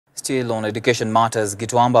Still on education matters,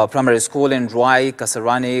 Gituamba Primary School in Ruai,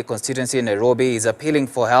 Kasarani constituency in Nairobi is appealing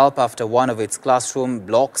for help after one of its classroom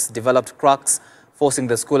blocks developed cracks, forcing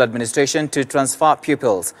the school administration to transfer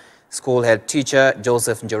pupils. School head teacher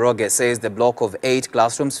Joseph Njoroge says the block of 8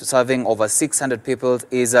 classrooms serving over 600 pupils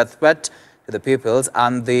is a threat to the pupils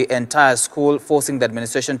and the entire school, forcing the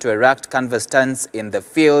administration to erect canvas tents in the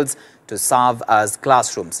fields to serve as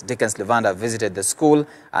classrooms. Dickens Levanda visited the school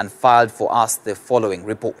and filed for us the following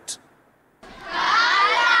report.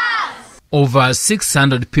 Over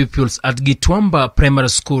 600 pupils at Gituamba Primary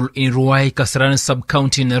School in Ruai, Kasarani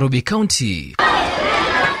sub-county in Nairobi County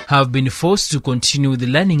have been forced to continue the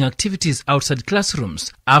learning activities outside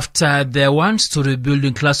classrooms after their one-story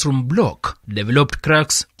building classroom block developed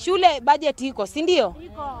cracks. Shule budget iko, si ndio?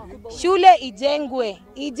 Shule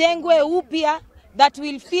ijengwe upya that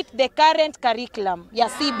will fit the current curriculum ya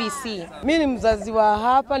CBC. Mimi ni mzazi wa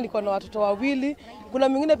hapa, niko na watoto wawili. Kuna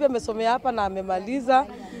mwingine pia amesomea hapa na amemaliza.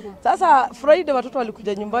 Sasa Friday watoto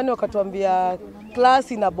walikuja nyumbani wakatuambia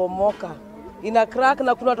class inabomoka, ina crack,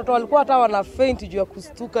 na kuna watoto walikuwa hata wana faint juu ya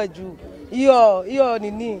kustuka juu. Hiyo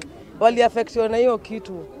nini? Wali affectiwa na hiyo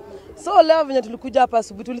kitu. So leo venye tulikuja hapa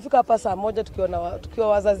asubuhi, tulifika hapa saa 1 tukiwa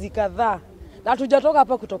wazazi kadhaa. Na hatujatoka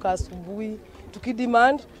hapa kutoka asubuhi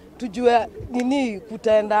tukidemand tujue nini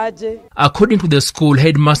kutaendaje. According to the school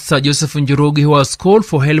headmaster Joseph Njoroge, who has called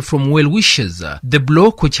for help from well-wishers, the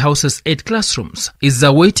block, which houses 8 classrooms, is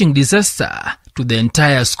awaiting disaster to the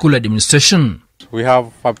entire school administration. We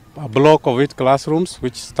have a block of 8 classrooms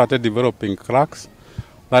which started developing cracks.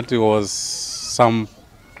 That was some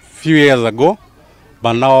few years ago,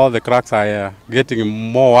 but now the cracks are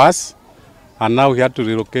getting more worse, and now we had to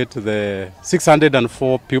relocate the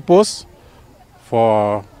 604 pupils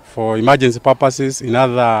for emergency purposes in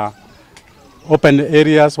other open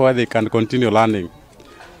areas where they can continue learning.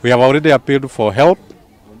 We have already appealed for help.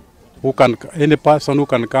 Any person who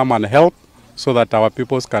can come and help so that our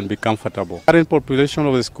pupils can be comfortable. The current population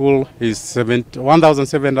of the school is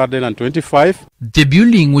 1,725. The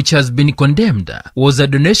building, which has been condemned, was a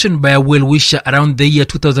donation by a well-wisher around the year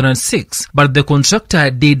 2006, but the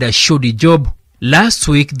contractor did a shoddy job. Last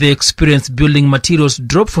week, they experienced building materials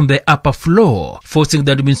drop from the upper floor, forcing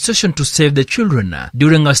the administration to save the children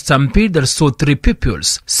during a stampede that saw 3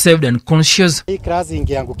 pupils saved unconscious. Hii klasi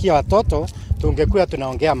ingeangukia watoto, tungekuwa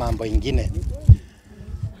tunaongea mambo ingine.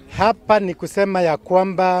 Hapa ni kusema ya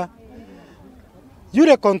kwamba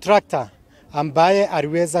yule contractor ambaye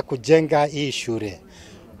aliweza kujenga hii shule,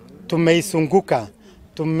 tumeisunguka,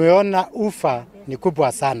 tumeona ufa ni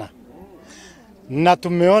kubwa sana. Na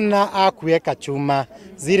tumeona hakuweka chuma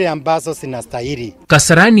zile ambazo zinastahili.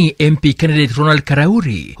 Kasarani MP candidate Ronald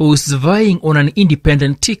Karauri, who is vying on an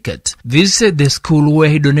independent ticket, visited the school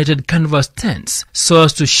where he donated canvas tents so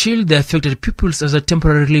as to shield the affected pupils as a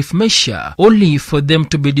temporary relief measure, only for them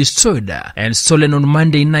to be destroyed and stolen on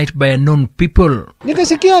Monday night by unknown people.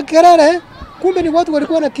 Nikasikia kelele, kumbe ni watu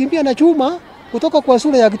walikuwa wanakimbia na chuma kutoka kwa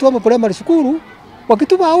shule ya Gituamba Primary School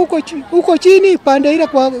wakituma huko chini pande ile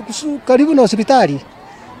kwa karibu na hospitali.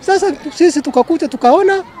 Sasa sisi tukakuja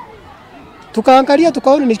tukaona, tukaangalia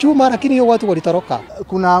tukaona ni chuma, lakini hiyo watu walitoroka.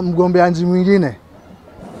 Kuna mgombeaji mwingine,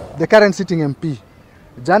 the current sitting MP,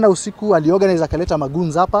 jana usiku aliorganize akaleta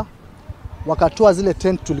maguns hapa, wakatoa zile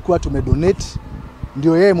tent tulikuwa tumedonate,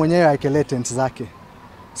 ndio yeye mwenyewe aikelee tent zake.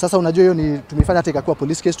 Sasa unajua hiyo ni tumefanya hata ikakuwa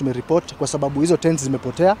police case, tumereport kwa sababu hizo tents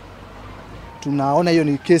zimepotea. Tunaona hiyo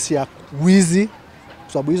ni kesi ya wizi.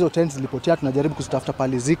 Sababu hizo tents zilipotea, tunajaribu kuzitafuta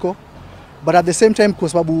pale ziko, but at the same time kwa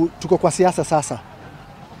sababu tuko kwa siasa sasa,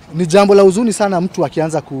 ni jambo la huzuni sana mtu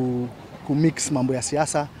akianza kumix mambo ya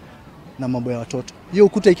siasa na mambo ya watoto. Hiyo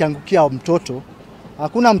ukuta ikiangukia mtoto,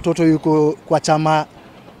 hakuna mtoto yuko kwa chama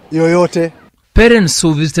yoyote. Parents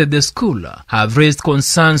who visited the school have raised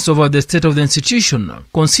concerns over the state of the institution,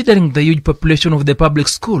 considering the huge population of the public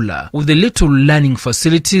school with the little learning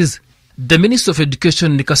facilities. The Minister of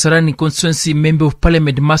Education in the Kasarani constituency Member of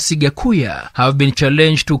Parliament Mercy Gakuya have been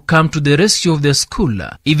challenged to come to the rescue of the school,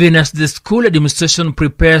 even as the school administration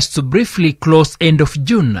prepares to briefly close end of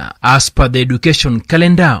June as per the education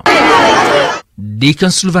calendar.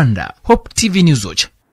 Dickens Levanda, Hope TV News Watch.